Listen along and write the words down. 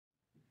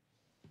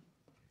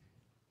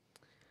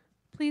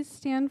please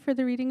stand for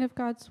the reading of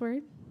God's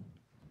word?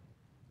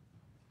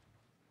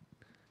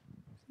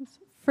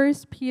 1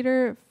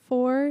 Peter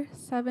 4,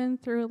 7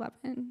 through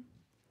 11.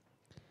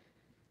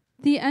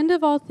 The end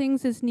of all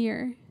things is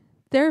near.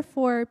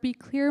 Therefore, be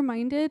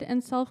clear-minded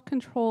and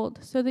self-controlled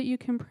so that you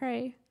can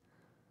pray.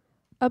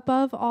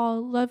 Above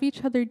all, love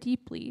each other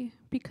deeply,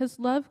 because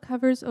love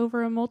covers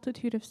over a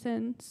multitude of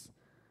sins.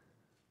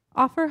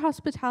 Offer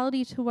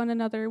hospitality to one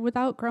another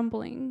without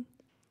grumbling.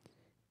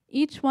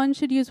 Each one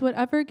should use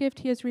whatever gift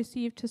he has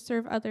received to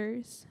serve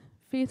others,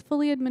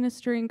 faithfully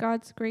administering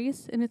God's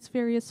grace in its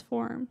various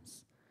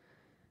forms.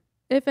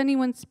 If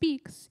anyone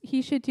speaks,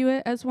 he should do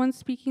it as one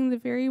speaking the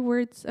very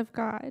words of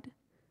God.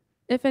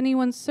 If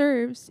anyone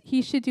serves,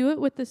 he should do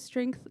it with the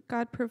strength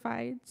God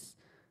provides,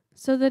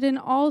 so that in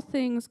all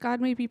things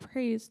God may be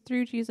praised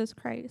through Jesus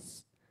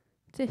Christ.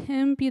 To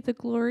him be the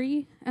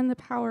glory and the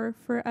power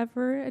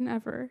forever and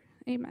ever.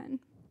 Amen.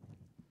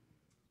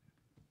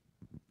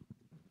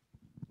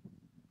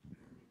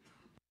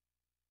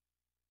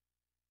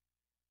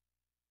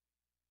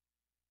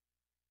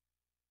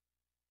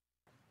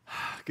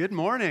 Good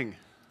morning.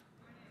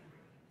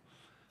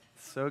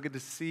 So good to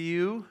see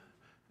you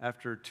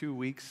after 2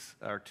 weeks,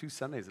 or 2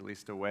 Sundays at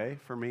least, away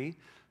for me.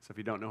 So if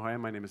you don't know who I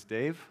am, my name is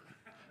Dave,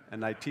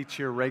 and I teach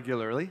here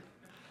regularly,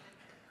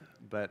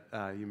 but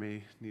you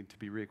may need to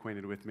be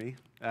reacquainted with me.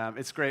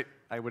 It's great.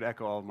 I would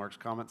echo all of Mark's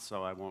comments,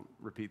 so I won't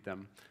repeat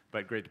them,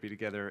 but great to be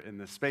together in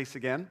this space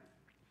again.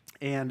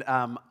 And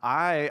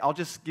I'll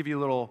just give you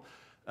a little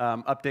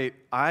update.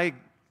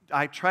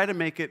 I try to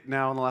make it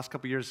now in the last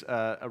couple of years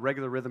a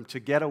regular rhythm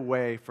to get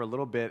away for a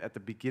little bit at the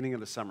beginning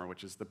of the summer,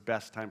 which is the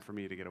best time for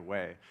me to get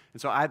away.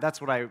 And so that's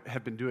what I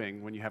have been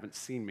doing when you haven't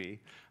seen me.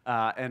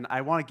 And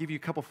I want to give you a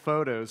couple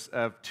photos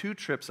of 2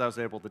 trips I was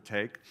able to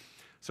take.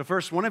 So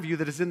first, one of you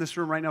that is in this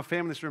room right now,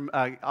 family in this room,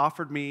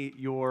 offered me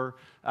your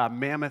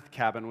Mammoth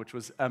cabin, which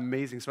was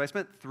amazing. So I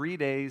spent 3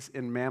 days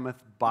in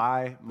Mammoth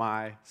by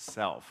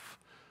myself,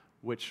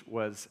 which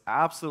was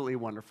absolutely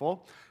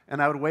wonderful.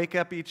 And I would wake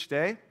up each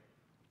day,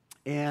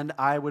 and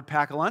I would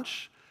pack a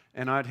lunch,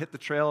 and I'd hit the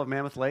trail of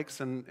Mammoth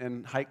Lakes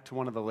and hike to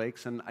one of the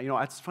lakes. And, you know,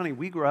 it's funny,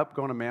 we grew up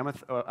going to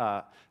Mammoth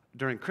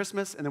during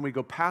Christmas, and then we'd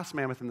go past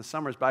Mammoth in the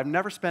summers, but I've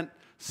never spent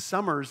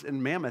summers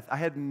in Mammoth. I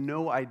had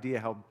no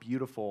idea how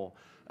beautiful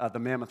the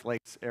Mammoth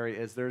Lakes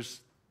area is. There's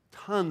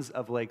tons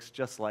of lakes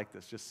just like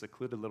this, just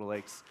secluded little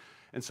lakes.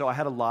 And so I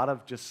had a lot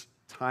of just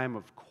time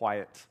of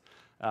quiet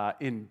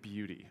in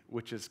beauty,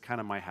 which is kind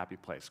of my happy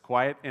place.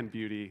 Quiet and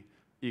beauty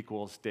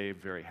equals Dave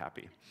very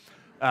happy.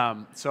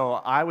 So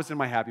I was in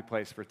my happy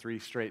place for 3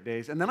 straight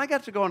days. And then I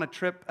got to go on a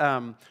trip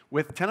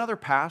with 10 other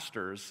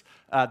pastors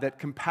that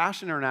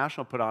Compassion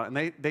International put on.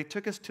 And they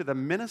took us to the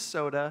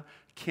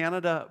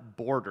Minnesota-Canada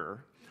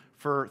border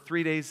for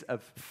 3 days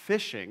of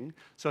fishing.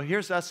 So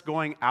here's us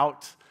going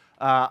out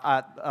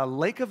at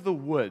Lake of the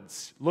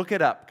Woods. Look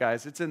it up,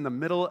 guys. It's in the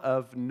middle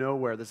of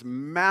nowhere. This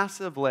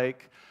massive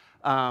lake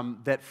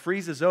that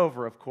freezes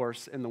over, of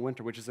course, in the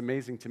winter, which is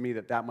amazing to me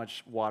that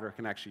much water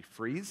can actually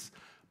freeze.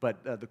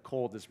 But the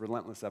cold is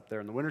relentless up there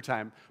in the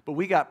wintertime. But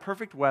we got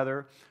perfect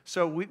weather.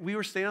 So we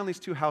were staying on these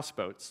 2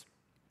 houseboats.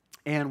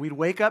 And we'd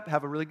wake up,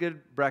 have a really good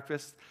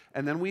breakfast,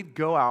 and then we'd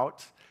go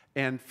out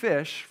and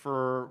fish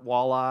for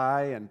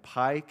walleye and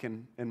pike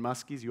and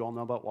muskies. You all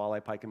know about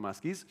walleye, pike, and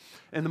muskies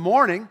in the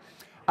morning.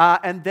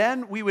 And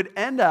then we would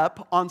end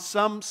up on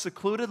some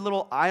secluded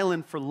little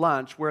island for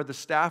lunch where the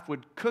staff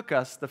would cook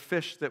us the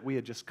fish that we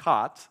had just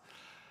caught.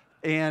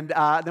 And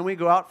then we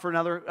go out for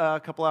another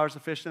couple hours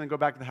of fishing and then go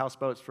back to the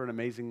houseboats for an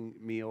amazing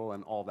meal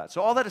and all that.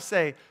 So all that to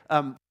say,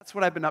 that's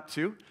what I've been up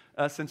to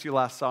since you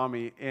last saw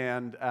me.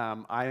 And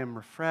I am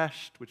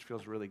refreshed, which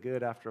feels really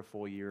good after a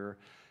full year.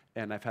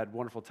 And I've had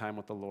wonderful time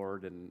with the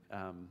Lord. And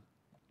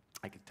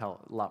I could tell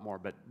a lot more.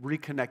 But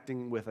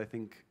reconnecting with, I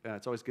think,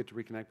 it's always good to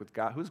reconnect with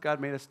God. Who's God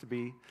made us to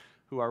be?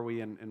 Who are we?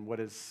 And what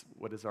is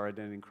our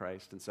identity in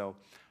Christ? And so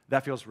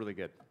that feels really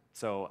good.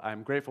 So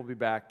I'm grateful to be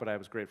back, but I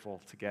was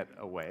grateful to get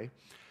away.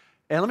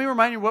 And let me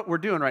remind you what we're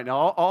doing right now.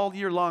 All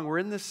year long, we're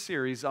in this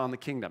series on the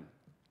kingdom.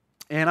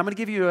 And I'm going to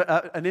give you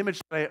an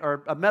image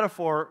or a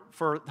metaphor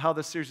for how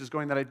this series is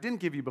going that I didn't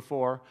give you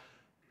before.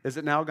 Is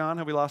it now gone?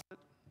 Have we lost it?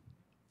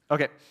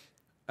 Okay.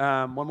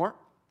 One more.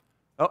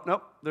 Oh,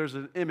 no. There's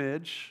an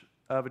image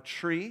of a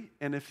tree.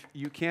 And if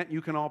you can't,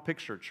 you can all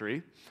picture a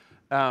tree.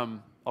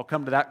 I'll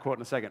come to that quote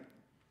in a second.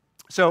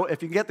 So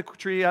if you can get the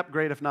tree up,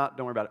 great. If not,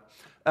 don't worry about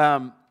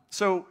it.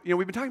 So, we've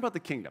been talking about the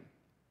kingdom.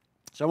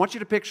 So I want you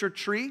to picture a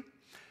tree.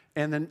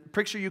 And then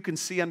picture you can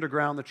see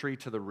underground the tree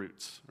to the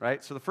roots,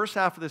 right? So the first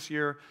half of this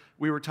year,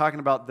 we were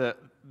talking about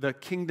the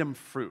kingdom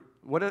fruit.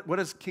 What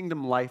is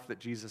kingdom life that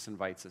Jesus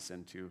invites us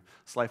into?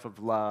 It's life of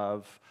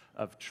love,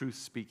 of truth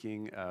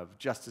speaking, of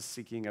justice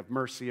seeking, of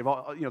mercy, of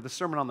all, the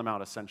Sermon on the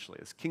Mount essentially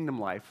is kingdom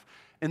life.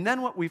 And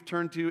then what we've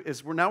turned to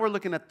is we're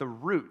looking at the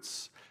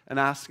roots and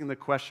asking the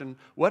question,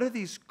 what are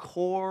these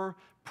core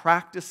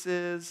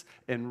practices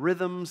and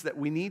rhythms that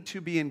we need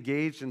to be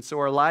engaged in so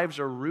our lives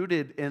are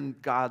rooted in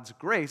God's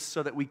grace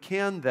so that we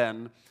can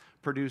then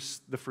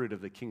produce the fruit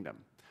of the kingdom.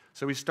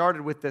 So we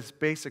started with this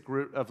basic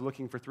root of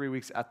looking for 3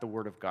 weeks at the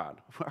Word of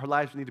God. Our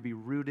lives need to be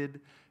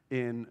rooted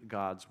in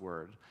God's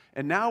Word.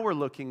 And now we're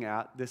looking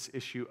at this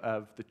issue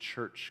of the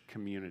church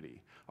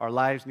community. Our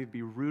lives need to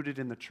be rooted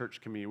in the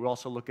church community. We'll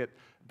also look at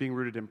being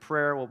rooted in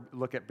prayer. We'll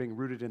look at being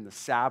rooted in the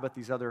Sabbath,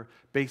 these other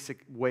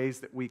basic ways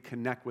that we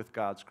connect with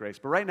God's grace.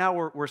 But right now,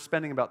 we're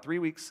spending about 3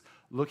 weeks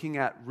looking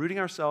at rooting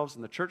ourselves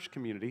in the church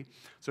community.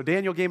 So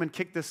Daniel Gaiman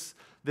kicked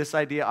this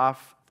idea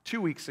off 2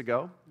 weeks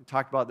ago. We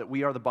talked about that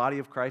we are the body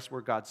of Christ.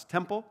 We're God's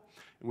temple,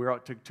 and we're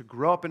out to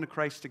grow up into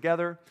Christ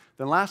together.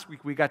 Then last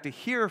week, we got to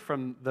hear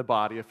from the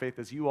body of faith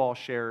as you all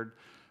shared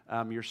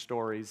your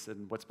stories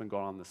and what's been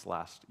going on this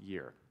last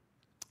year.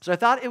 So I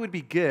thought it would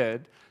be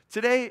good.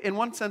 Today, in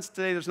one sense,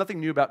 today, there's nothing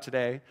new about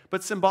today,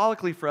 but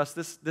symbolically for us,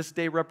 this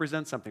day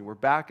represents something. We're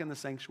back in the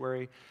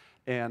sanctuary,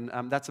 and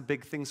that's a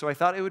big thing. So I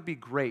thought it would be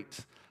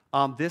great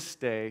on this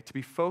day to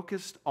be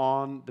focused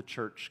on the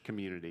church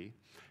community.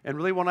 And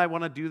really what I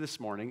want to do this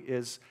morning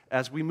is,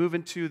 as we move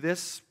into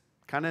this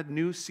kind of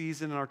new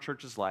season in our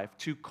church's life,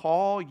 to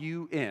call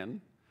you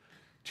in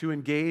to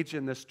engage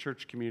in this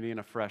church community in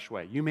a fresh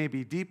way. You may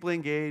be deeply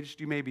engaged,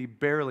 you may be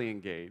barely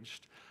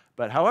engaged,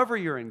 but however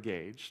you're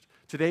engaged,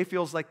 today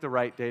feels like the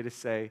right day to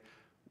say,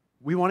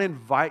 we want to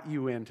invite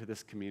you into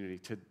this community,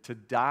 to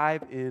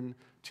dive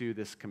into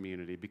this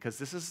community, because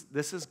this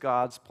is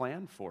God's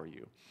plan for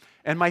you.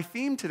 And my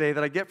theme today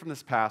that I get from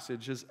this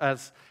passage is,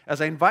 as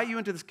I invite you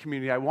into this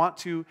community, I want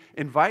to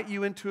invite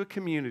you into a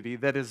community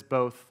that is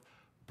both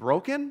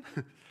broken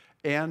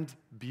and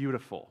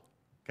beautiful.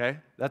 Okay?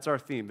 That's our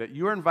theme, that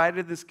you are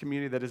invited to this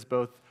community that is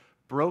both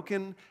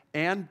broken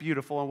and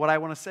beautiful. And what I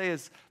want to say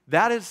is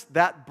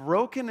that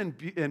broken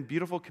and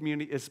beautiful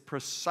community is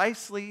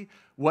precisely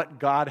what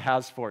God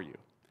has for you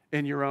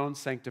in your own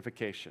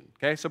sanctification.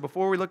 Okay? So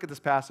before we look at this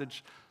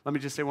passage, let me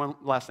just say one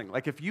last thing.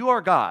 Like, if you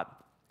are God,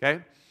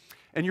 okay,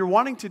 and you're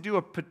wanting to do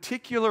a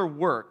particular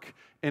work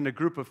in a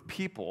group of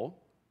people,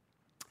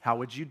 how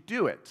would you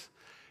do it?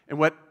 And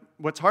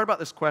what's hard about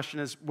this question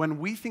is when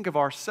we think of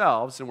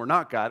ourselves, and we're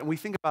not God, and we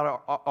think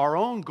about our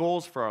own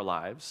goals for our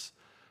lives,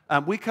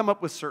 we come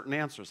up with certain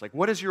answers. Like,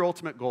 what is your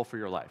ultimate goal for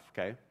your life,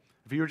 okay?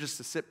 If you were just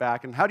to sit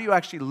back, and how do you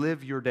actually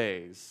live your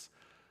days?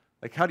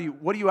 Like,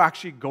 what are you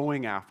actually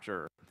going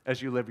after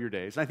as you live your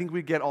days? And I think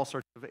we get all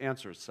sorts of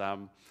answers.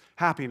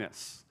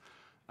 Happiness,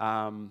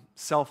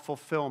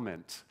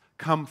 self-fulfillment,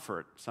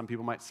 comfort, some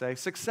people might say,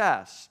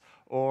 success,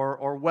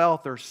 or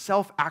wealth, or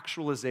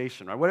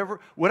self-actualization, right?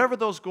 Whatever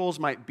those goals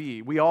might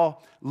be, we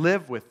all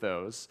live with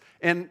those.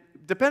 And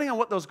depending on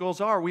what those goals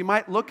are, we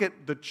might look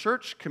at the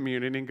church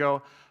community and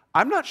go,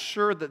 I'm not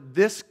sure that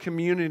this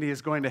community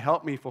is going to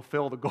help me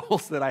fulfill the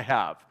goals that I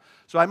have.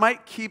 So I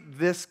might keep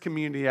this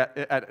community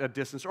at a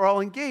distance, or I'll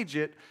engage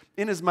it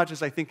in as much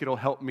as I think it'll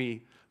help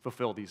me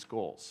fulfill these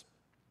goals.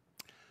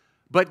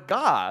 But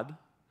God,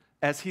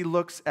 as He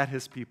looks at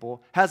His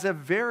people, has a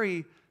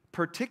very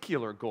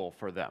particular goal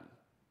for them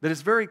that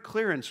is very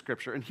clear in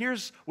Scripture. And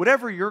here's,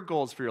 whatever your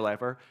goals for your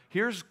life are,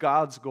 here's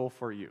God's goal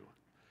for you.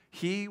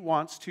 He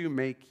wants to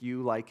make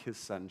you like His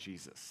Son,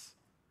 Jesus.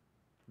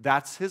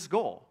 That's His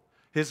goal.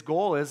 His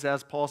goal is,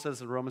 as Paul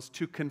says in Romans,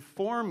 to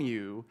conform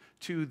you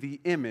to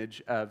the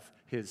image of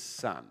His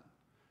Son.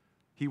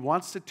 He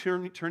wants to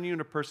turn you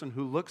into a person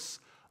who looks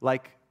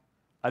like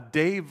a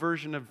Dave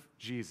version of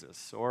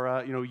Jesus, or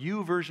a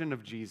you version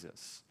of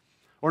Jesus.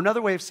 Or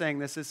another way of saying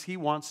this is He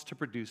wants to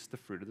produce the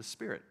fruit of the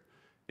Spirit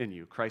in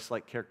you,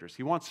 Christ-like characters.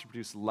 He wants to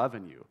produce love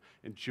in you,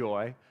 and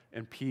joy,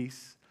 and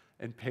peace,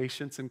 and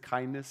patience, and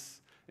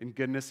kindness, and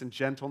goodness, and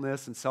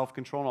gentleness, and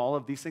self-control, and all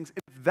of these things.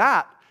 If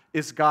that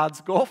is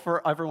God's goal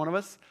for every one of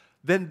us,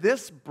 then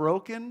this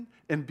broken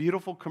and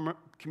beautiful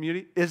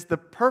community is the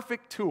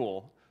perfect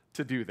tool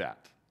to do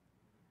that.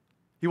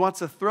 He wants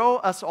to throw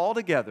us all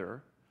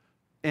together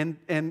and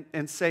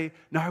say,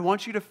 now I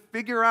want you to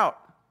figure out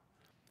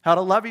how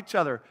to love each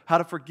other, how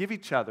to forgive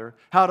each other,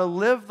 how to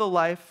live the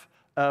life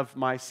of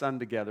my Son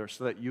together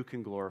so that you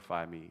can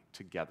glorify me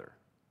together.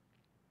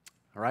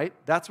 All right?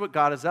 That's what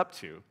God is up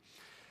to.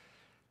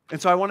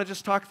 And so I want to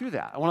just talk through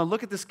that. I want to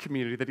look at this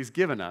community that He's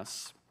given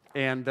us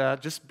and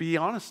just be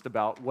honest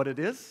about what it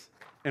is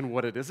and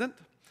what it isn't.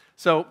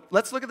 So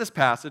let's look at this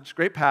passage,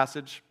 great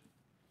passage,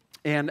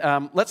 and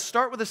let's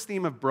start with this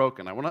theme of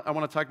broken. I want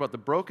to talk about the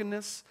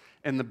brokenness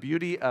and the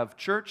beauty of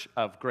church,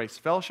 of Grace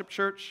Fellowship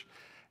Church,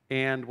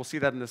 and we'll see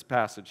that in this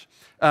passage.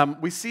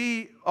 Let's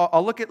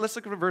look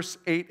at verse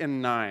 8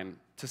 and 9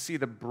 to see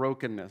the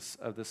brokenness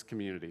of this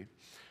community.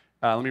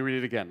 Let me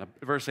read it again.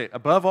 Verse 8,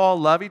 above all,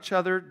 love each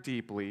other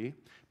deeply,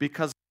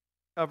 because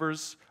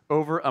covers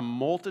over a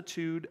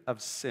multitude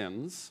of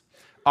sins.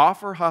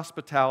 Offer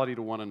hospitality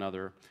to one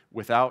another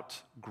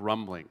without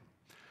grumbling.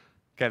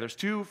 Okay, there's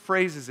two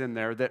phrases in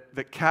there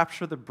that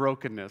capture the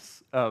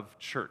brokenness of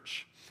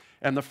church.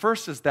 And the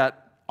first is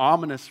that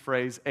ominous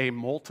phrase, a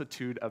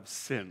multitude of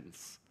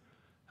sins.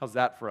 How's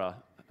that for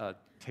a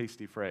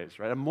tasty phrase,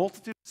 right? A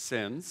multitude of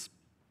sins.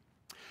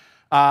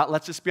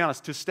 Let's just be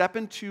honest. To step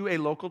into a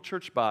local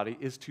church body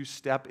is to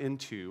step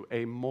into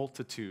a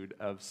multitude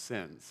of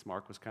sins.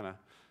 Mark was kind of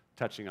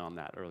touching on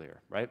that earlier,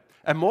 right?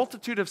 A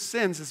multitude of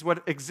sins is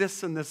what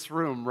exists in this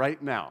room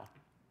right now,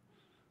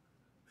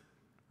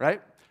 right?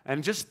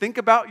 And just think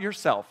about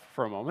yourself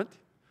for a moment.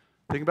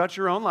 Think about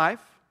your own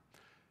life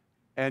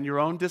and your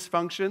own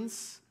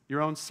dysfunctions,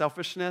 your own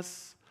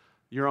selfishness,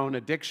 your own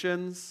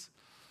addictions,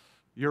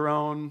 your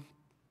own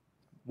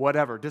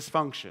whatever,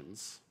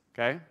 dysfunctions,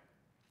 okay?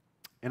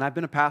 And I've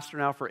been a pastor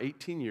now for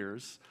 18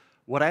 years.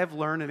 What I have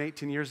learned in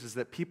 18 years is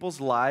that people's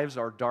lives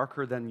are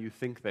darker than you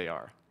think they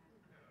are.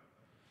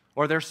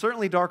 Or they're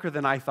certainly darker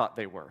than I thought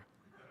they were.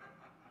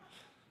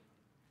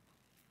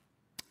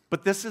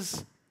 But this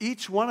is,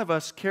 each one of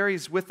us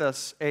carries with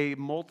us a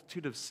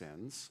multitude of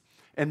sins,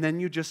 and then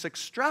you just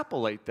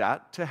extrapolate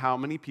that to how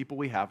many people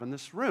we have in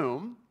this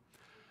room.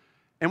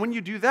 And when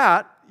you do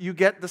that, you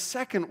get the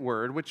second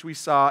word, which we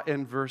saw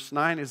in verse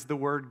 9, is the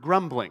word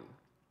grumbling.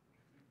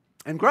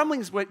 And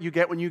grumbling is what you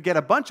get when you get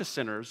a bunch of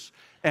sinners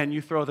and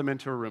you throw them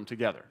into a room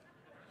together,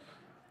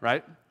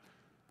 right?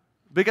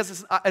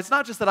 Because it's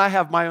not just that I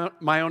have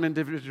my own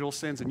individual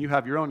sins and you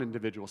have your own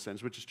individual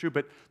sins, which is true,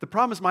 but the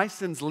problem is my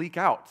sins leak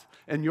out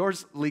and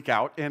yours leak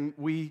out and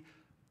we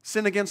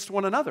sin against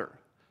one another.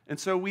 And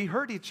so we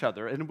hurt each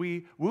other, and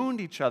we wound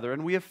each other,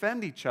 and we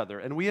offend each other,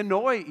 and we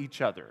annoy each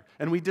other,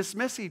 and we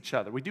dismiss each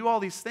other. We do all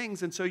these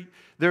things, and so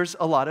there's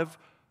a lot of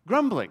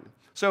grumbling.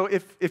 So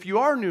if you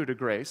are new to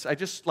Grace, I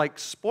just,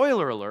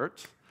 spoiler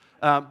alert,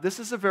 this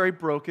is a very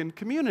broken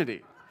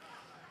community.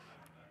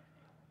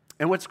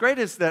 And what's great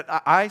is that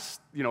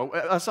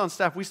us on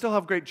staff, we still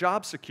have great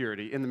job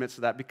security in the midst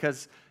of that,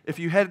 because if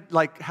you head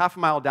half a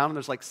mile down and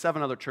there's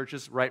 7 other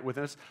churches right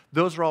within us,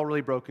 those are all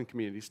really broken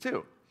communities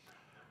too.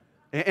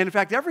 And in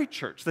fact, every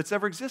church that's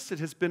ever existed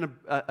has been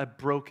a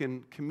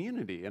broken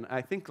community. And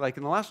I think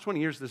in the last 20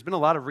 years, there's been a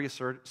lot of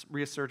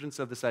resurgence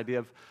of this idea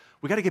of,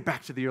 we got to get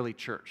back to the early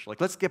church.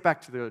 Let's get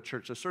back to the early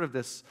church. There's sort of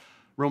this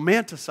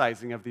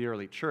romanticizing of the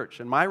early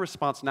church. And my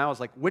response now is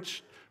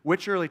which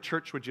early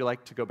church would you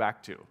like to go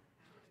back to?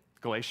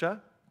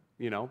 Galatia?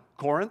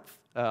 Corinth?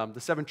 The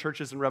 7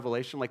 churches in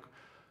Revelation?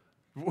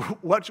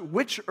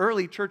 Which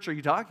early church are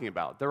you talking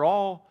about? They're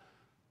all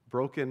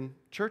broken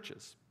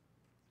churches.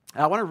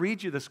 I want to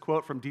read you this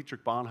quote from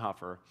Dietrich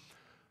Bonhoeffer.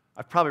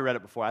 I've probably read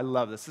it before. I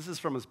love this. This is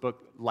from his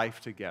book,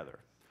 Life Together.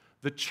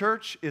 The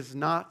church is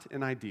not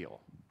an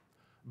ideal,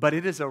 but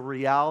it is a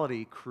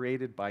reality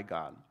created by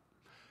God.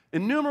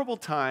 Innumerable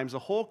times, a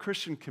whole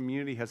Christian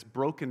community has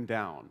broken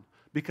down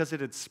because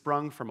it had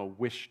sprung from a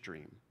wish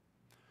dream.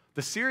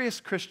 The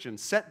serious Christian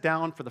set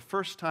down for the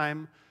first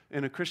time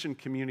in a Christian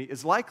community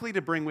is likely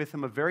to bring with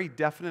him a very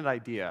definite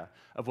idea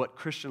of what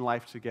Christian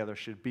life together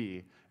should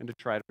be and to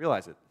try to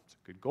realize it. It's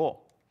a good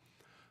goal.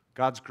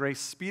 God's grace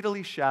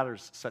speedily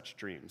shatters such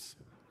dreams.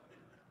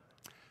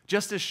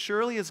 Just as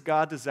surely as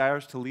God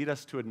desires to lead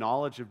us to a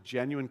knowledge of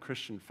genuine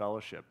Christian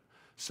fellowship,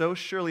 so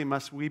surely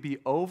must we be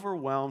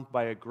overwhelmed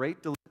by a great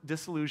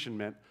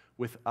disillusionment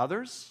with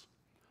others,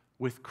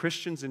 with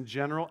Christians in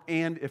general,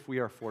 and, if we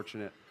are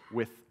fortunate,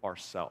 with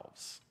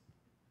ourselves.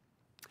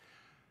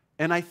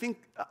 And I think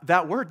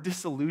that word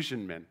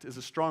disillusionment is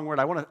a strong word.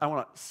 I want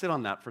to sit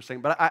on that for a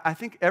second. But I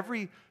think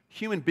every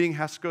human being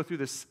has to go through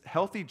this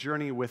healthy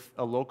journey with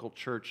a local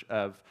church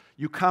of,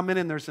 you come in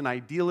and there's an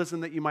idealism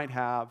that you might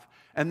have,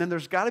 and then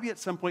there's got to be at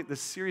some point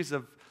this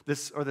season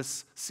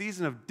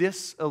of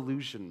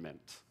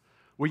disillusionment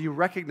where you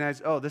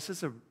recognize, oh, this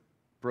is a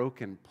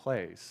broken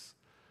place.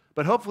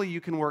 But hopefully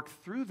you can work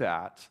through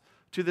that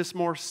to this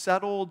more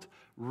settled,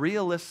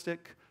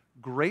 realistic,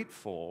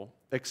 grateful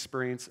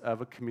experience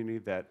of a community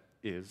that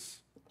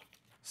is,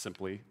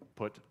 simply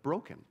put,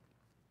 broken.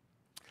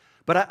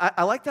 But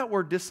I like that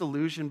word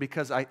disillusion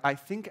because I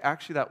think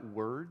actually that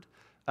word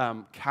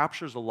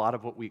captures a lot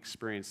of what we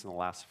experienced in the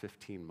last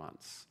 15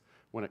 months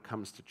when it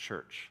comes to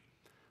church.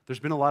 There's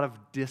been a lot of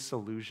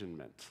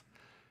disillusionment.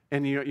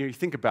 And you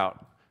think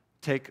about,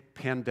 take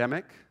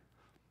pandemic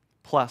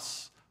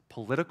plus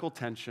political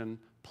tension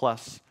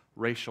plus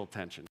racial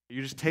tension.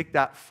 You just take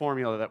that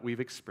formula that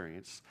we've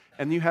experienced,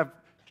 and you have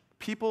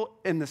people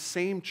in the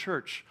same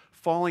church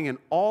falling in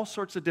all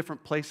sorts of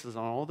different places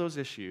on all those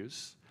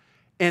issues,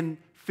 and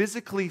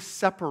physically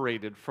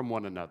separated from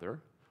one another,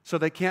 so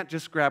they can't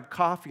just grab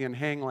coffee and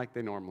hang like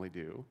they normally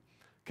do,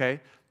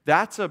 okay?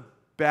 That's a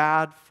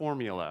bad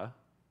formula,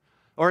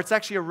 or it's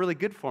actually a really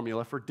good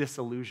formula for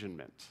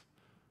disillusionment.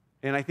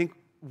 And I think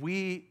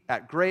we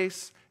at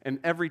Grace and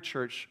every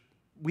church,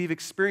 we've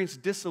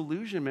experienced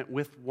disillusionment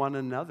with one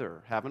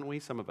another, haven't we,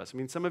 some of us? I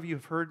mean, some of you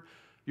have heard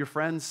your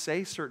friends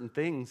say certain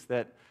things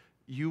that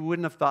you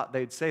wouldn't have thought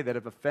they'd say, that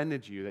have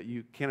offended you, that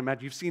you can't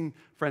imagine. You've seen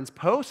friends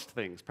post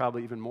things,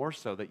 probably even more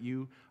so, that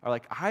you are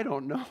like, I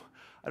don't know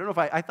if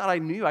I thought I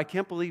knew. I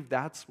can't believe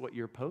that's what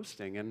you're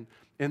posting. And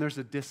there's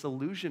a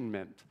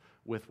disillusionment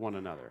with one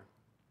another.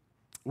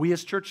 We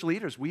as church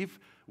leaders, we've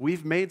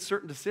made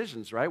certain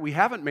decisions, right? We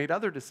haven't made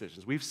other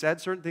decisions. We've said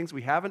certain things.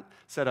 We haven't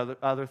said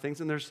other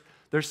things. And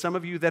there's some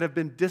of you that have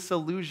been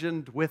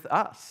disillusioned with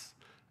us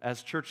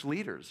as church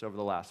leaders over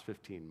the last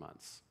 15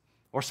 months.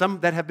 Or some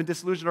that have been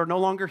disillusioned are no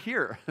longer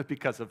here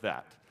because of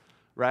that,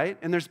 right?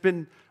 And there's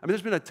been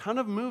a ton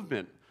of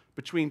movement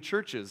between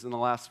churches in the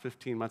last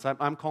 15 months.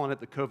 I'm calling it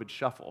the COVID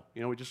shuffle.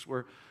 You know,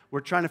 we're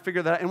trying to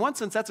figure that out. In one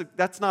sense,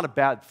 that's not a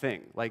bad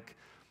thing. Like,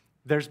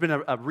 there's been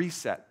a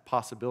reset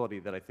possibility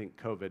that I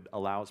think COVID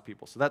allows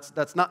people. So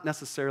that's not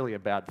necessarily a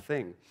bad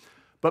thing.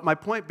 But my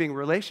point being,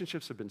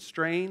 relationships have been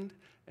strained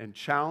and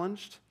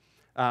challenged.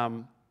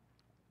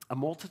 A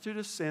multitude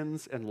of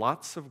sins and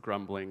lots of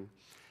grumbling.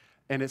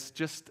 And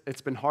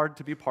it's been hard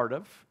to be part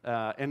of.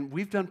 And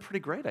we've done pretty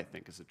great, I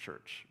think, as a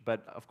church.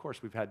 But, of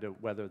course, we've had to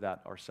weather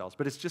that ourselves.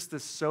 But it's just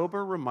this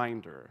sober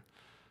reminder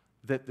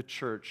that the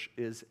church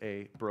is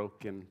a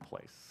broken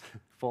place,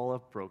 full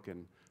of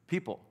broken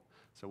people.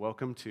 So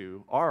welcome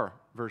to our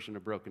version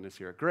of brokenness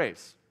here at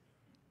Grace.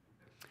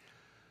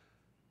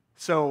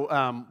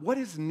 So what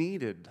is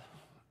needed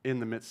in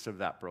the midst of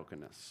that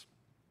brokenness?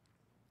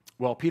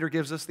 Well, Peter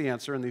gives us the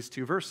answer in these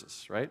two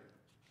verses, right?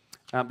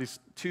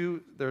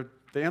 The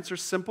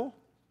answer's simple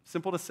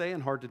to say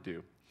and hard to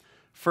do.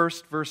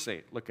 First, verse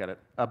 8, look at it.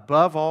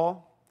 Above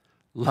all,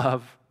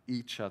 love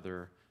each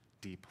other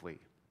deeply.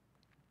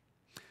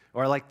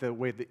 Or I like the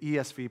way the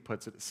ESV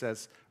puts it. It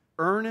says,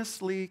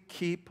 earnestly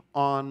keep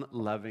on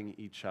loving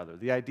each other.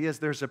 The idea is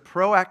there's a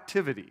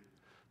proactivity.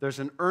 There's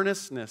an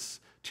earnestness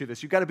to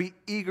this. You've got to be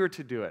eager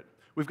to do it.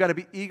 We've got to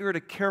be eager to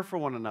care for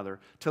one another,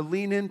 to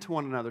lean into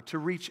one another, to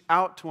reach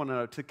out to one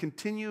another, to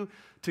continue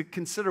to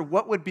consider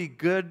what would be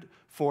good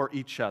for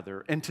each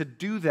other, and to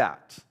do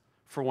that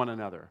for one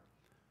another.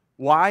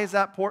 Why is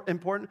that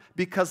important?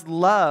 Because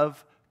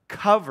love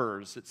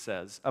covers, it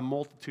says, a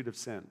multitude of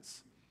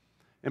sins.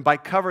 And by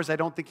covers, I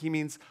don't think he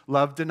means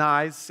love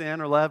denies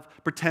sin or love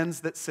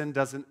pretends that sin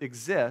doesn't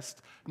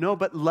exist. No,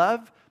 but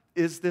love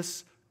is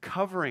this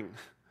covering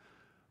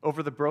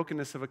over the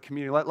brokenness of a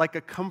community, like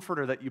a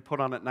comforter that you put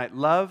on at night.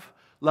 Love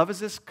is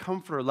this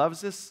comforter.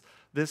 Love is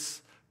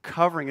this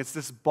covering. It's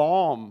this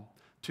balm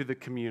to the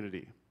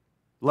community.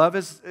 Love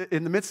is,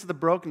 in the midst of the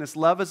brokenness,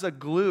 love is a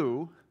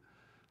glue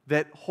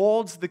that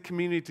holds the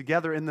community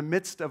together in the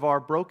midst of our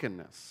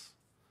brokenness.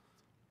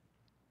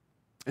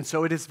 And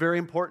so it is very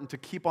important to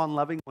keep on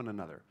loving one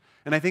another.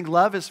 And I think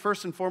love is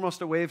first and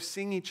foremost a way of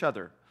seeing each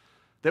other,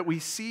 that we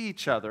see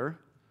each other,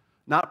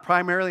 not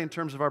primarily in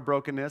terms of our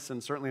brokenness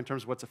and certainly in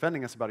terms of what's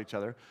offending us about each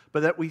other,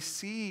 but that we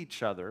see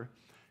each other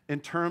in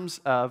terms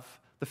of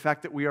the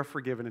fact that we are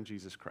forgiven in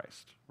Jesus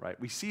Christ, right?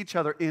 We see each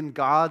other in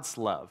God's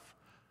love,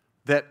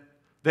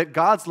 that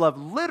God's love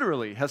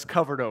literally has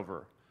covered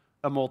over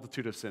a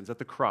multitude of sins at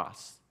the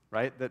cross,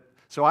 right?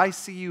 So I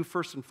see you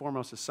first and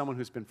foremost as someone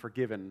who's been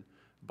forgiven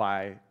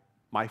by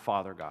my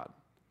Father God.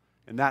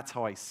 And that's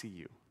how I see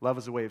you. Love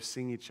is a way of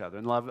seeing each other.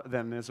 And love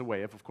then is a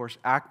way of course,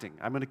 acting.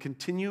 I'm going to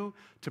continue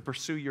to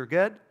pursue your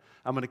good.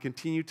 I'm going to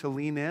continue to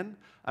lean in.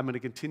 I'm going to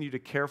continue to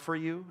care for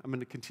you. I'm going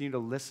to continue to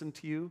listen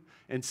to you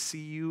and see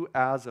you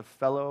as a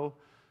fellow,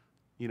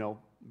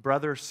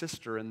 brother or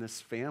sister in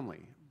this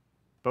family.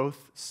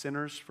 Both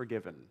sinners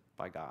forgiven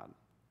by God.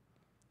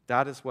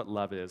 That is what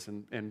love is.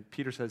 And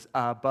Peter says,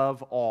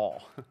 above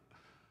all.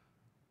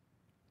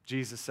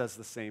 Jesus says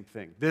the same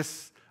thing.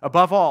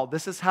 Above all,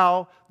 this is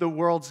how the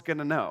world's going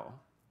to know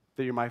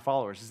that you're my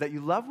followers, is that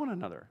you love one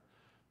another.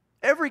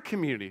 Every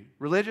community,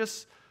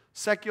 religious,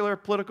 secular,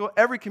 political,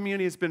 every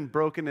community has been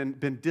broken and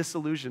been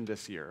disillusioned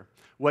this year.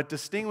 What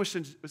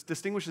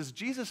distinguishes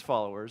Jesus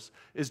followers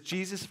is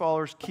Jesus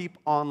followers keep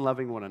on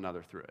loving one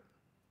another through it.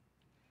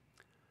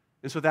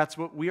 And so that's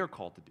what we are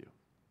called to do.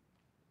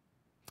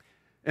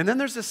 And then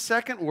there's this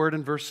second word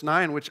in verse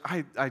 9, which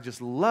I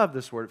just love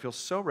this word. It feels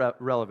so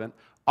relevant.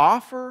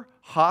 Offer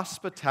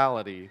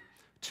hospitality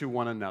to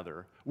one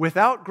another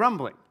without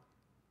grumbling.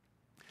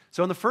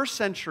 So in the first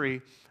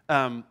century,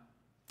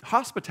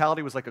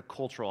 hospitality was like a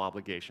cultural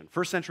obligation.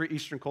 First century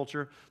Eastern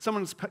culture,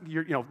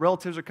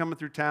 relatives are coming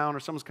through town or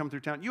someone's coming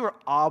through town, you are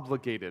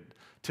obligated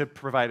to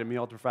provide a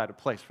meal, to provide a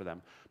place for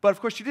them. But of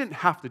course, you didn't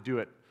have to do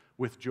it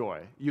with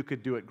joy. You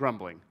could do it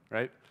grumbling,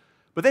 right?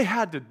 But they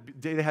had to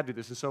do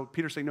this. And so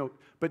Peter's saying, no,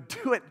 but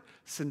do it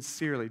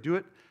sincerely. Do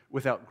it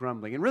without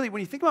grumbling. And really,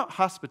 when you think about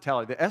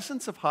hospitality, the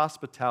essence of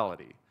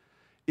hospitality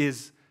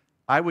is,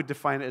 I would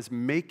define it as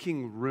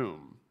making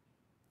room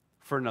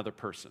for another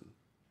person,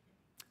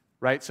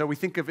 right? So we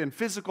think of in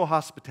physical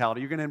hospitality,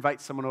 you're going to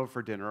invite someone over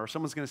for dinner or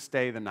someone's going to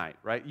stay the night,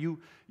 right? You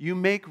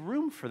make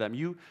room for them.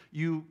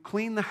 You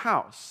clean the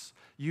house.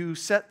 You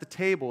set the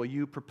table.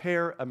 You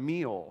prepare a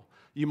meal.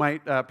 You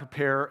might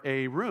prepare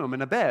a room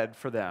and a bed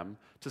for them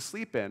to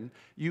sleep in.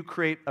 You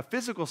create a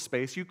physical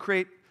space. You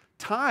create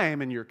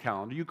time in your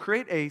calendar. You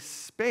create a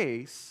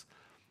space,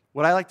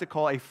 what I like to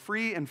call a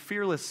free and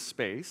fearless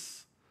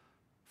space,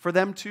 for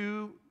them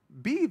to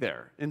be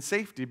there in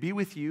safety, be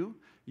with you.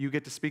 You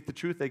get to speak the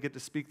truth. They get to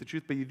speak the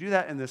truth. But you do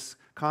that in this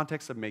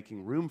context of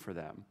making room for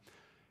them.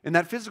 And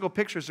that physical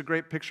picture is a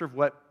great picture of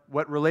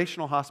what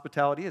relational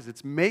hospitality is.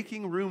 It's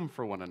making room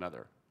for one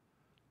another,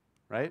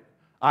 right?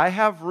 I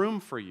have room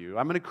for you.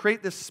 I'm going to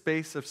create this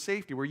space of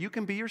safety where you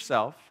can be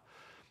yourself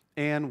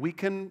and we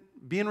can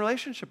be in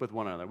relationship with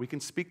one another. We can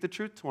speak the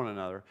truth to one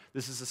another.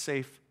 This is a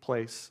safe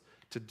place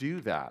to do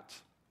that.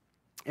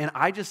 And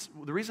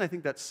the reason I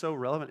think that's so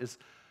relevant is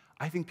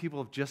I think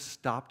people have just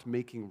stopped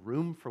making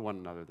room for one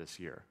another this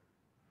year.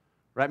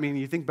 Right? I mean,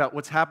 you think about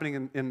what's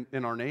happening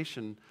in our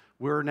nation.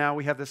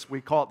 We have this,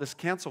 we call it this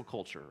cancel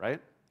culture,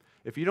 right?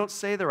 If you don't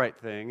say the right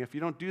thing, if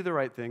you don't do the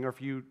right thing, or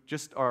if you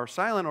just are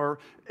silent, or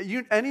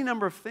any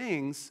number of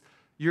things,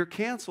 you're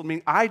canceled,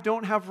 meaning I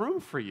don't have room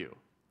for you.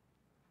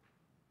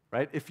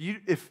 Right? If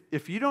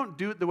you don't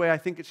do it the way I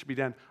think it should be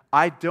done,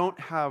 I don't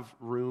have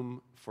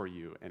room for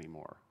you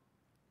anymore.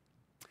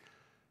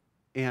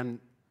 And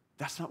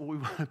that's not what we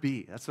want to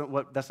be. That's not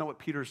what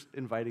Peter's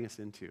inviting us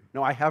into.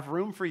 No, I have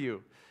room for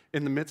you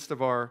in the midst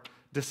of our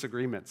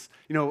disagreements.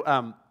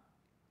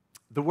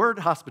 The word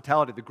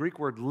hospitality, the Greek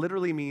word,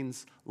 literally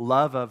means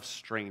love of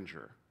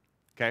stranger,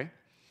 okay?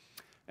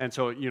 And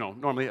so,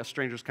 normally a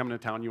stranger's coming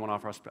to town, you want to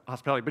offer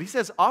hospitality. But he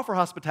says offer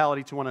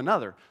hospitality to one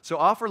another. So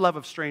offer love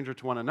of stranger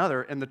to one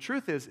another. And the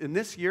truth is, in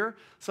this year,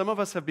 some of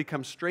us have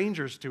become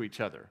strangers to each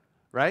other,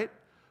 right?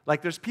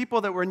 Like there's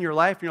people that were in your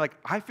life, and you're like,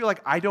 I feel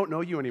like I don't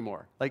know you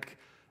anymore. Like,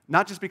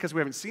 not just because we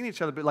haven't seen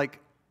each other, but like,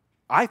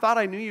 I thought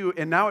I knew you,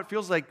 and now it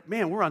feels like,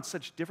 man, we're on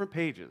such different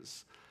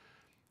pages.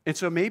 And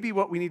so maybe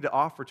what we need to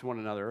offer to one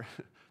another,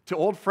 to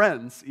old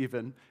friends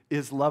even,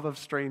 is love of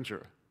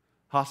stranger,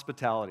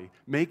 hospitality,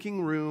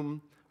 making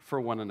room for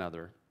one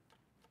another.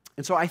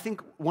 And so I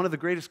think one of the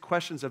greatest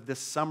questions of this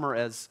summer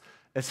as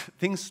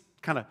things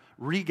kind of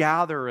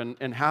regather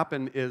and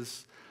happen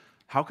is,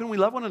 how can we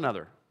love one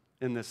another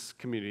in this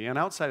community and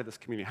outside of this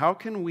community? How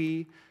can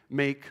we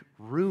make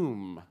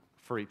room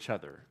for each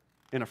other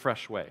in a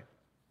fresh way?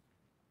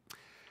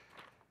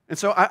 And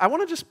so I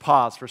want to just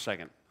pause for a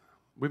second.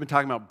 We've been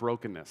talking about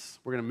brokenness.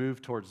 We're going to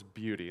move towards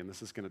beauty, and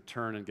this is going to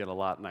turn and get a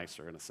lot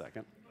nicer in a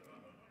second.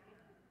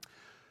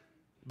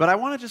 But I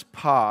want to just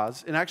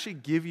pause and actually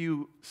give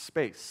you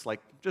space, like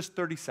just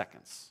 30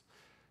 seconds,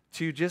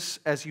 to just,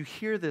 as you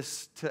hear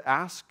this, to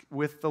ask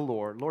with the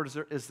Lord, Lord,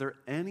 is there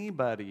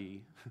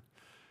anybody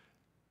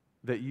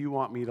that you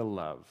want me to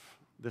love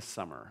this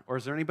summer? Or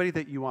is there anybody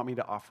that you want me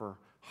to offer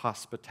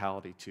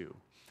hospitality to?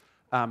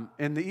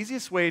 And the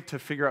easiest way to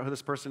figure out who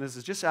this person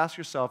is just ask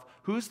yourself,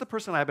 who's the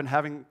person I've been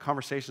having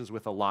conversations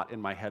with a lot in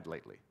my head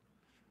lately?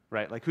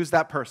 Right? Like, who's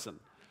that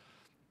person?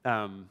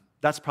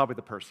 That's probably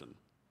the person.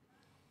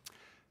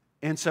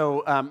 And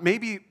so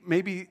maybe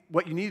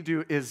what you need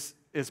to do is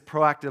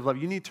proactive love.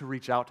 You need to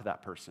reach out to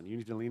that person. You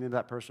need to lean into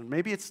that person.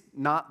 Maybe it's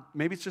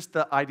just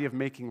the idea of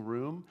making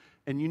room,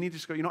 and you need to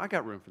just go, I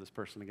got room for this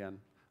person again.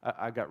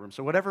 I got room.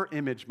 So whatever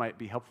image might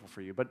be helpful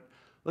for you. But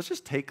let's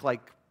just take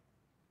like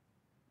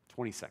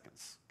 20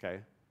 seconds,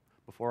 okay,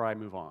 before I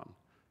move on.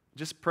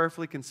 Just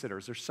prayerfully consider,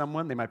 is there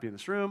someone, they might be in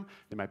this room,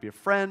 they might be a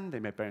friend, they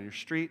might be on your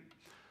street,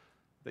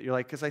 that you're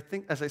like, because I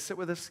think, as I sit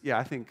with this, God,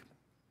 I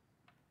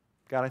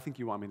think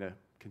you want me to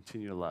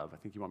continue to love. I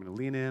think you want me to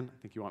lean in. I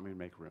think you want me to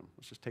make room.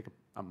 Let's just take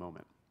a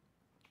moment.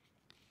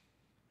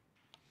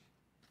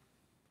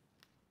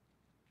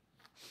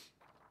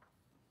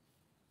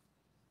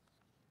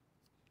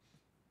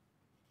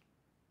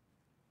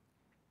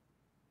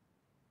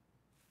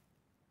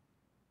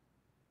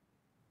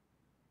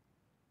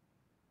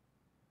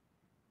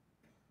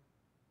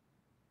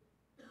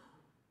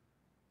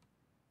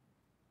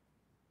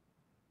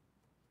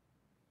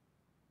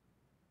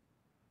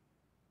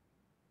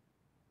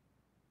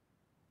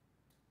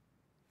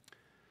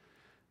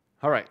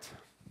 All right,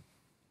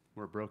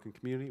 we're a broken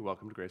community.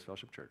 Welcome to Grace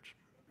Fellowship Church.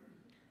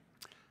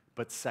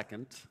 But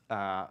second,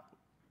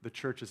 the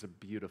church is a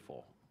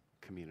beautiful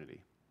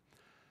community.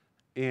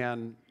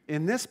 And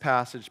in this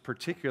passage,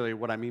 particularly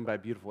what I mean by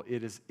beautiful,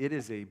 it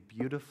is a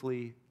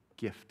beautifully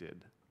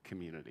gifted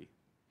community.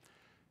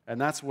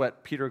 And that's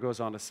what Peter goes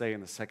on to say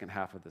in the second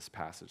half of this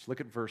passage. Look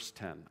at verse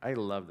 10. I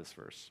love this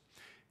verse.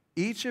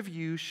 Each of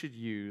you should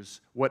use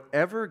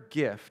whatever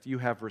gift you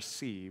have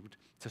received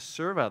to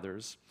serve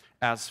others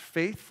as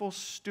faithful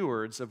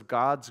stewards of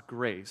God's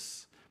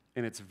grace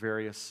in its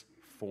various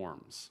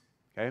forms.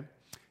 Okay?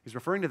 He's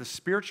referring to the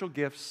spiritual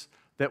gifts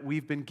that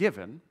we've been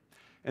given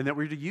and that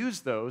we're to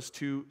use those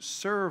to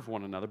serve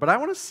one another. But I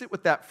want to sit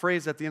with that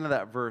phrase at the end of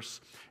that verse,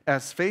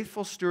 as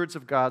faithful stewards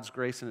of God's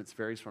grace in its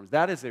various forms.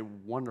 That is a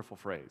wonderful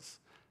phrase.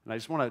 And I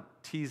just want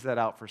to tease that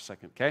out for a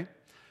second, okay?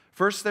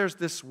 First, there's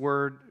this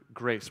word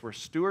grace. We're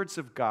stewards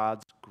of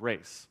God's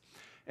grace.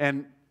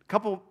 And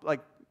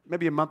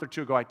maybe a month or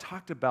two ago, I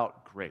talked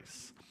about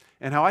grace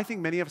and how I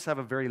think many of us have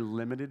a very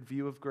limited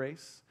view of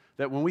grace.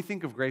 That when we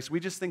think of grace, we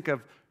just think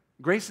of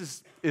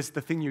grace is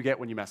the thing you get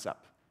when you mess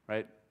up,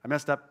 right? I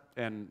messed up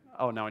and,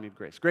 now I need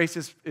grace. Grace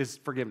is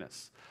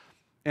forgiveness.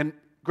 And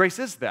grace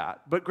is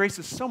that, but grace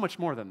is so much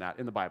more than that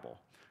in the Bible.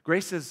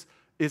 Grace is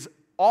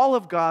all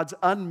of God's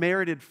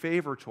unmerited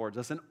favor towards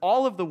us and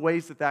all of the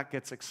ways that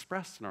gets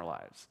expressed in our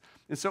lives.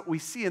 And so what we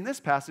see in this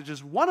passage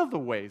is one of the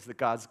ways that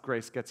God's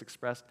grace gets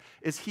expressed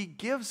is He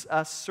gives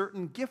us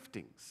certain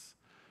giftings.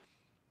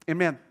 And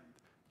man,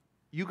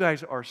 you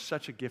guys are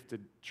such a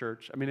gifted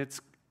church. I mean, it's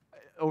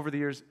over the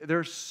years,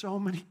 there's so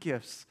many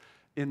gifts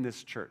in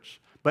this church.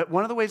 But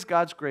one of the ways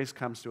God's grace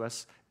comes to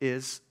us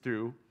is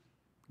through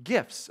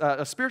gifts,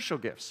 spiritual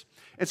gifts.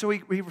 And so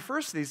he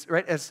refers to these,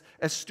 right, as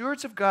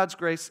stewards of God's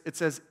grace. It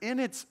says, in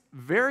its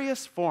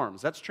various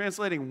forms. That's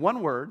translating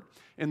one word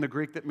in the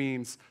Greek that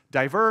means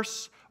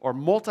diverse or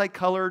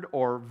multicolored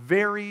or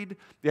varied.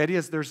 The idea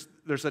is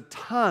there's a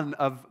ton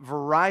of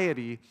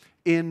variety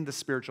in the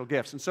spiritual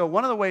gifts. And so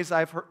one of the ways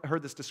I've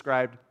heard this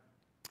described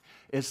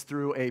is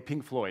through a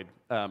Pink Floyd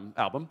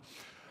album.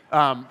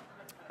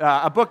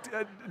 A book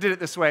did it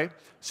this way.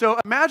 So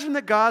imagine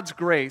that God's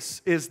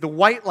grace is the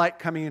white light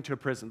coming into a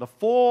prison. The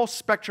full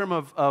spectrum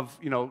of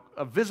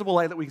visible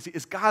light that we can see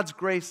is God's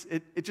grace.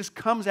 It just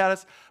comes at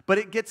us, but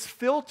it gets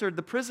filtered.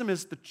 The prism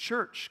is the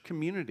church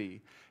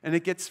community, and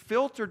it gets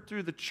filtered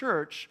through the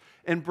church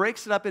and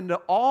breaks it up into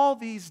all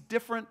these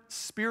different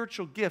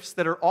spiritual gifts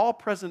that are all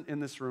present in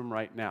this room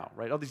right now,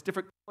 right? All these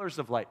different colors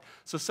of light.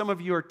 So some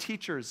of you are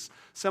teachers,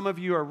 some of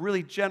you are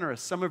really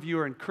generous, some of you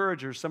are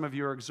encouragers, some of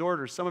you are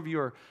exhorters, some of you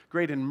are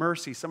great in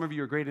mercy, some of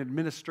you are great in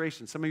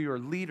administration, some of you are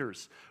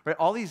leaders, right?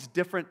 All these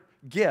different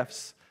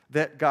gifts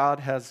that God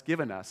has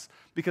given us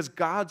because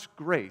God's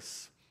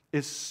grace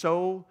is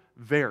so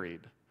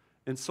varied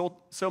and so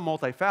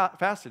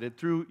multifaceted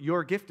through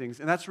your giftings.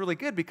 And that's really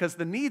good because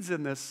the needs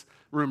in this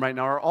room right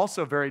now are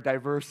also very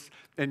diverse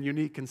and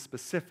unique and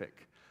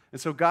specific. And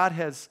so God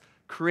has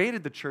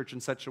created the church in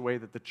such a way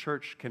that the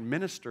church can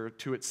minister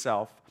to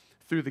itself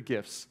through the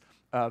gifts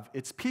of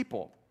its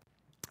people.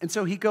 And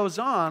so he goes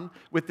on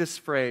with this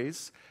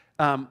phrase,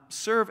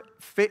 serve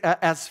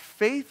as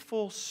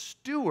faithful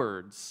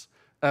stewards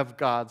of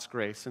God's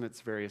grace in its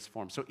various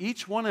forms. So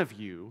each one of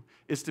you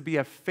is to be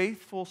a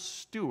faithful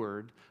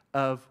steward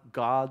of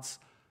God's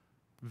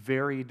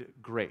varied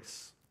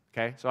grace.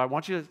 Okay? So I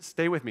want you to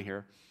stay with me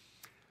here.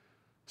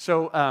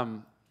 So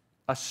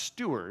a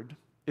steward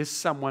is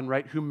someone,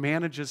 right, who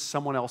manages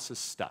someone else's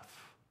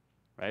stuff.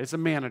 Right? It's a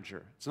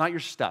manager. It's not your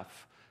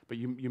stuff, but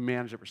you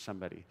manage it for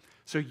somebody.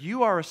 So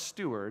you are a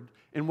steward,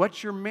 and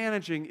what you're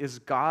managing is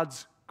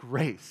God's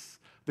grace.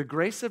 The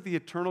grace of the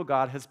eternal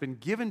God has been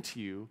given to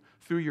you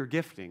through your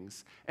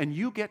giftings, and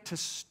you get to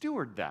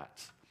steward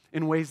that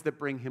in ways that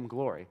bring him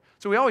glory.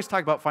 So we always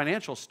talk about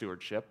financial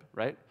stewardship,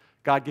 right?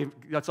 God gave,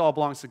 that's all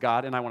belongs to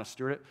God, and I want to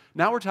steward it.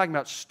 Now we're talking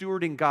about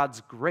stewarding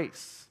God's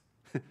grace.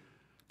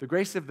 The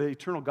grace of the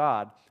eternal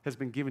God has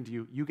been given to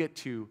you. You get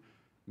to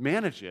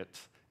manage it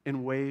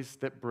in ways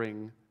that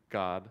bring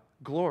God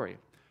glory.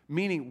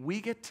 Meaning we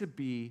get to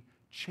be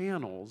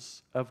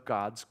channels of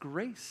God's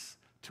grace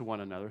to one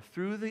another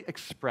through the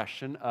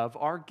expression of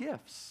our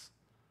gifts.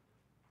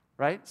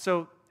 Right?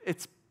 So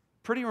it's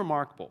pretty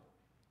remarkable.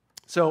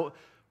 So,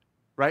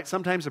 right,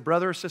 sometimes a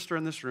brother or sister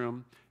in this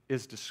room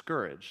is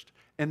discouraged,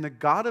 and the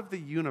God of the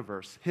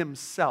universe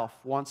himself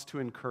wants to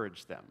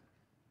encourage them.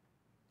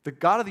 The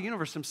God of the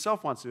universe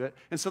himself wants to do it,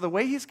 and so the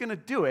way he's going to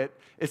do it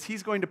is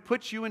he's going to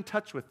put you in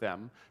touch with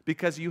them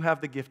because you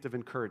have the gift of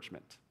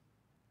encouragement,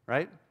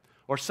 right?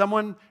 Or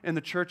someone in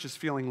the church is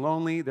feeling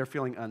lonely, they're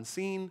feeling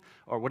unseen,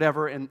 or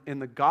whatever, and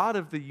the God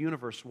of the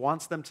universe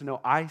wants them to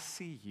know, I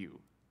see you.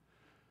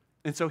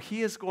 And so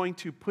he is going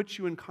to put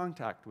you in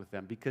contact with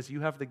them because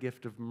you have the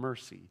gift of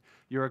mercy.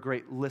 You're a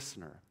great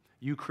listener.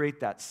 You create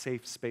that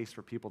safe space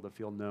for people to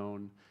feel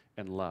known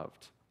and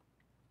loved.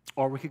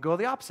 Or we could go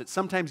the opposite.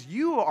 Sometimes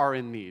you are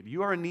in need.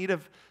 You are in need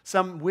of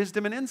some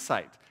wisdom and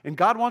insight. And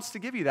God wants to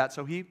give you that,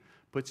 so he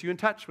puts you in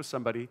touch with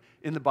somebody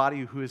in the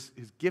body who is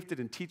gifted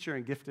in teacher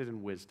and gifted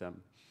in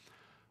wisdom.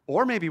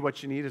 Or maybe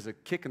what you need is a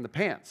kick in the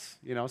pants,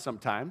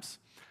 sometimes.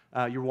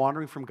 You're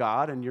wandering from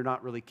God and you're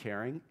not really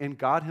caring. And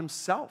God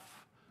himself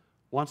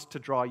wants to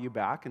draw you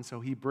back. And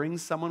so he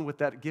brings someone with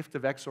that gift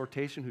of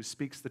exhortation who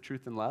speaks the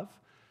truth in love.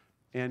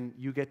 And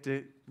you get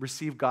to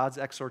receive God's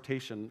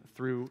exhortation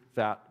through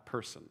that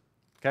person.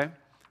 Okay?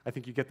 I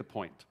think you get the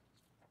point.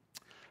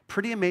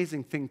 Pretty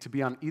amazing thing to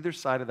be on either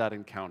side of that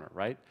encounter,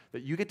 right?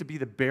 That you get to be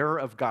the bearer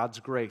of God's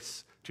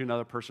grace to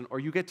another person, or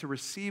you get to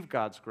receive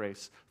God's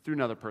grace through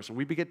another person.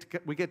 We get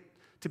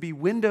to be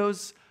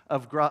windows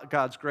of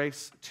God's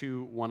grace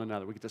to one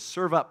another. We get to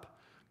serve up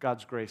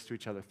God's grace to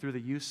each other through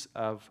the use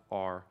of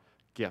our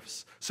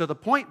gifts. So the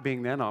point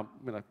being then, I'm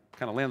going to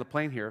kind of land the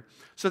plane here,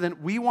 so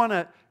then we want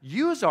to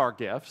use our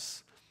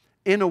gifts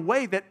in a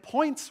way that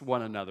points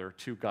one another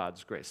to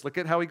God's grace. Look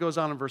at how he goes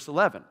on in verse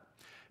 11.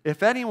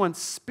 If anyone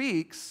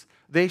speaks,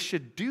 they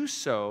should do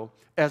so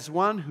as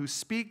one who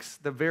speaks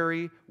the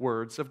very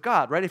words of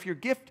God, right? If you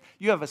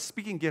have a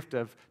speaking gift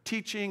of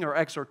teaching or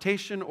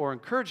exhortation or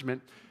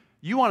encouragement,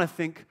 you want to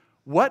think,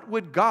 what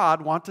would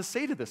God want to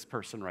say to this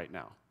person right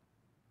now?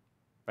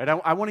 Right?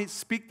 I want to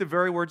speak the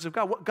very words of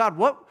God. God,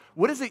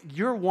 what is it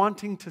you're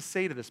wanting to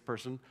say to this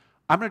person?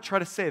 I'm going to try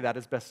to say that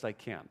as best I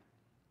can.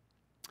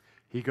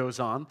 He goes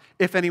on,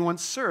 if anyone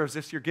serves,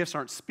 if your gifts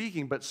aren't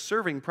speaking but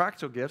serving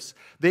practical gifts,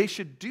 they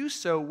should do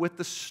so with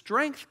the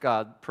strength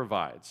God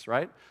provides,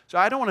 right? So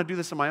I don't want to do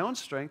this in my own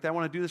strength. I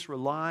want to do this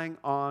relying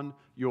on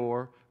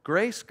your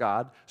grace,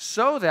 God,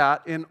 so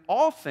that in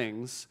all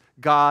things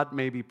God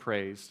may be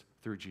praised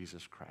through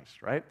Jesus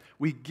Christ, right?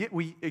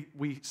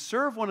 We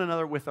serve one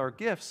another with our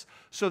gifts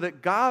so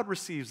that God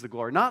receives the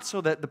glory, not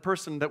so that the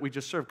person that we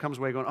just serve comes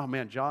away going, oh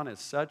man, John is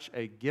such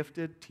a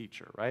gifted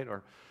teacher, right?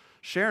 Or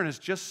Sharon is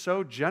just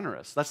so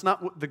generous. That's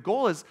not what the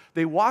goal is.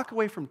 They walk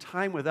away from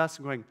time with us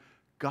and going,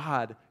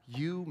 God,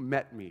 you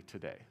met me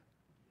today.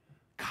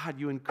 God,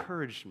 you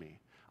encouraged me.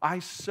 I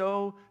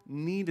so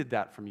needed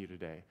that from you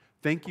today.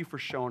 Thank you for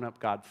showing up,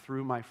 God,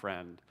 through my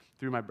friend,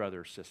 through my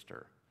brother or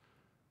sister.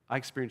 I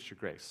experienced your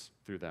grace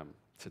through them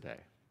today.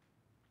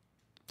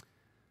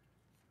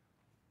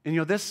 And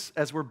this,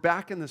 as we're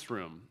back in this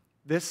room,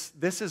 this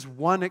is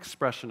one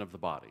expression of the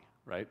body,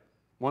 right?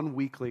 One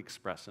weekly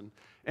expression.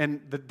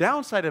 And the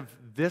downside of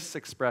this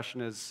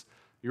expression is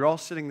you're all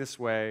sitting this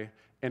way,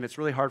 and it's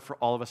really hard for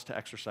all of us to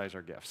exercise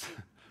our gifts,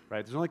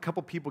 right? There's only a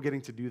couple people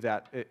getting to do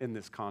that in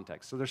this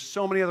context. So there's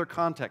so many other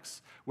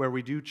contexts where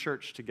we do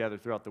church together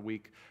throughout the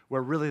week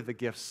where really the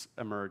gifts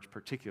emerge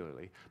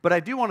particularly. But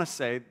I do want to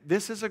say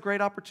this is a great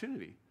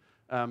opportunity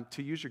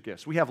to use your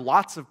gifts. We have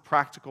lots of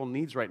practical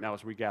needs right now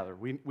as we gather.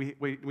 We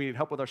need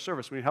help with our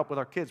service. We need help with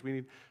our kids. We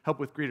need help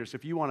with greeters.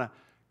 If you want to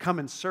come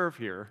and serve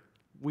here,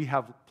 we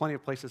have plenty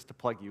of places to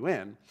plug you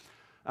in.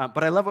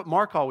 But I love what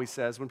Mark always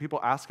says when people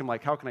ask him,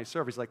 like, how can I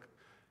serve? He's like,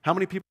 how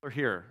many people are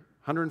here?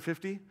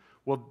 150?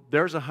 Well,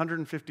 there's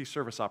 150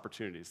 service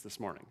opportunities this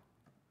morning,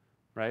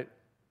 right?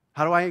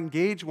 How do I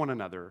engage one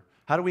another?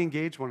 How do we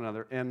engage one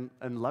another and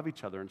love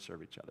each other and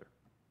serve each other?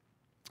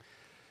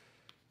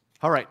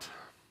 All right,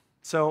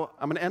 so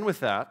I'm going to end with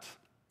that.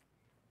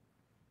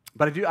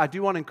 But I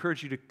do want to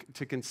encourage you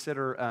to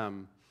consider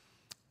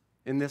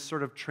in this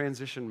sort of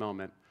transition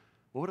moment,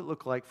 what would it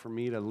look like for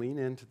me to lean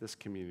into this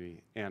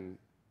community and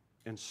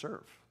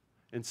serve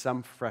in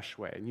some fresh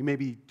way? And you may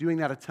be doing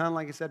that a ton,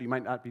 like I said. You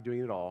might not be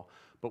doing it all.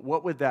 But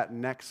what would that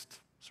next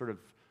sort of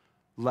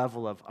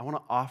level of, I want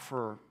to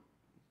offer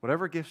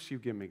whatever gifts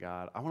you've given me,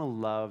 God. I want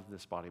to love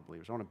this body of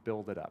believers. I want to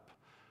build it up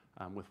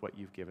with what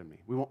you've given me.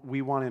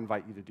 We want to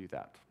invite you to do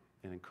that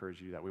and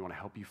encourage you to do that. We want to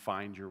help you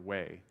find your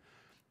way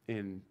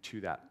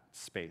into that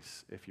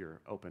space if you're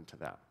open to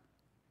that.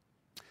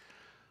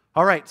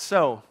 All right,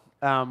 so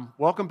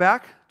welcome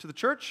back to the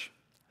church.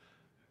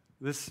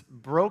 This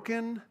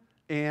broken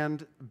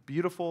and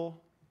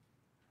beautiful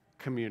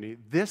community.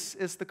 This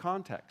is the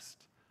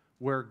context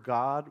where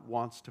God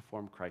wants to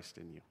form Christ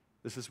in you.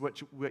 This is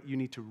what you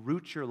need to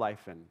root your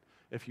life in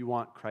if you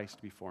want Christ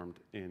to be formed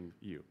in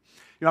you.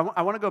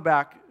 I want to go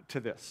back to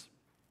this.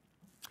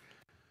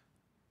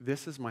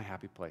 This is my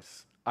happy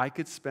place. I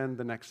could spend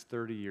the next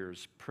 30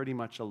 years pretty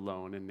much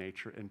alone in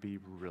nature and be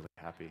really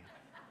happy.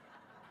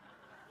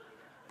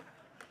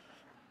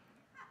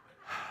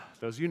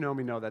 Those of you who know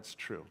me know that's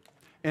true.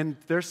 And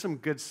there's some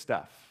good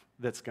stuff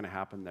that's going to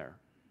happen there.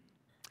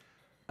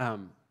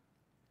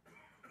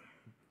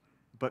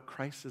 But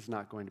Christ is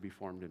not going to be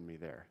formed in me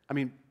there. I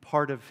mean,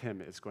 part of him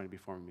is going to be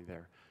formed in me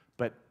there.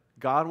 But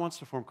God wants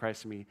to form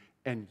Christ in me,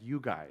 and you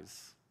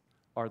guys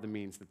are the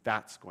means that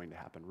that's going to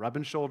happen.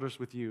 Rubbing shoulders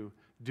with you,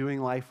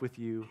 doing life with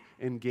you,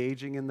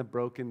 engaging in the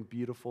broken,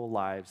 beautiful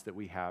lives that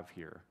we have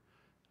here.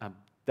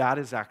 That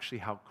is actually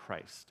how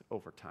Christ,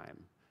 over time,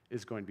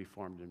 is going to be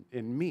formed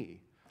in me,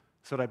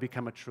 so that I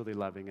become a truly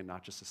loving and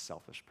not just a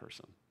selfish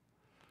person.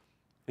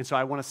 And so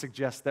I want to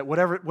suggest that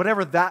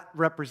whatever that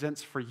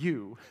represents for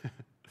you,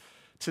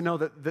 to know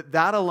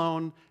that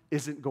alone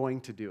isn't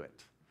going to do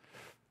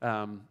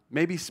it.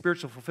 Maybe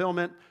spiritual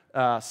fulfillment,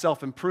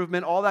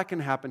 self-improvement, all that can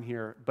happen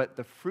here, but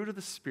the fruit of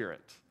the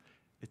Spirit,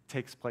 it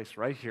takes place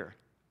right here.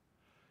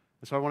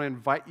 And so I want to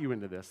invite you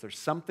into this. There's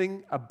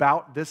something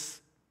about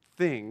this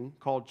thing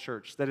called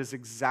church that is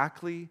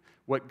exactly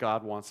what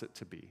God wants it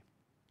to be.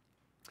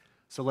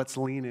 So let's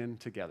lean in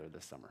together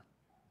this summer.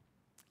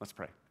 Let's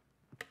pray.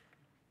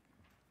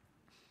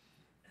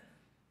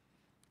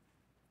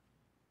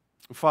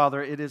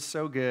 Father, it is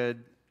so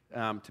good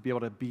to be able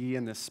to be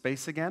in this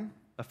space again,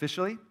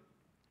 officially,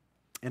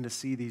 and to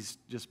see these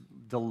just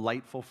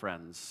delightful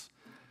friends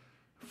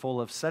full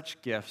of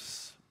such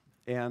gifts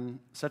and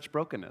such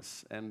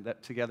brokenness, and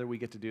that together we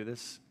get to do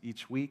this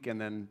each week, and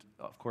then,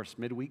 of course,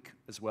 midweek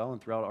as well,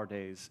 and throughout our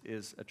days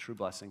is a true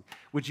blessing.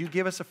 Would you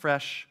give us a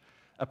fresh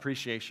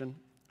appreciation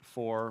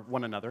for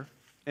one another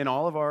in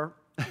all of our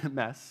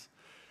mess,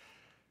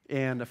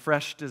 and a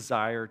fresh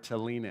desire to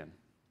lean in,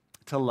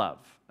 to love.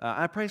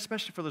 I pray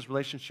especially for those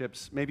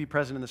relationships, maybe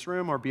present in this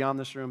room or beyond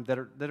this room, that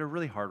are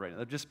really hard right now.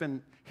 They've just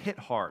been hit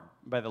hard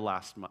by the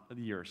last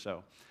year or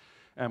so.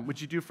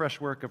 Would you do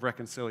fresh work of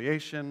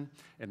reconciliation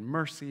and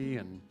mercy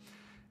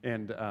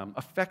and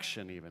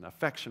affection even,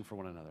 affection for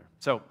one another.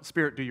 So,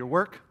 Spirit, do your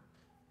work.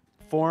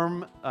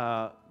 Form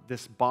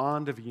this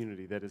bond of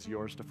unity that is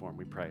yours to form,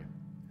 we pray.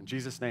 In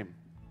Jesus' name,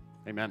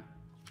 amen.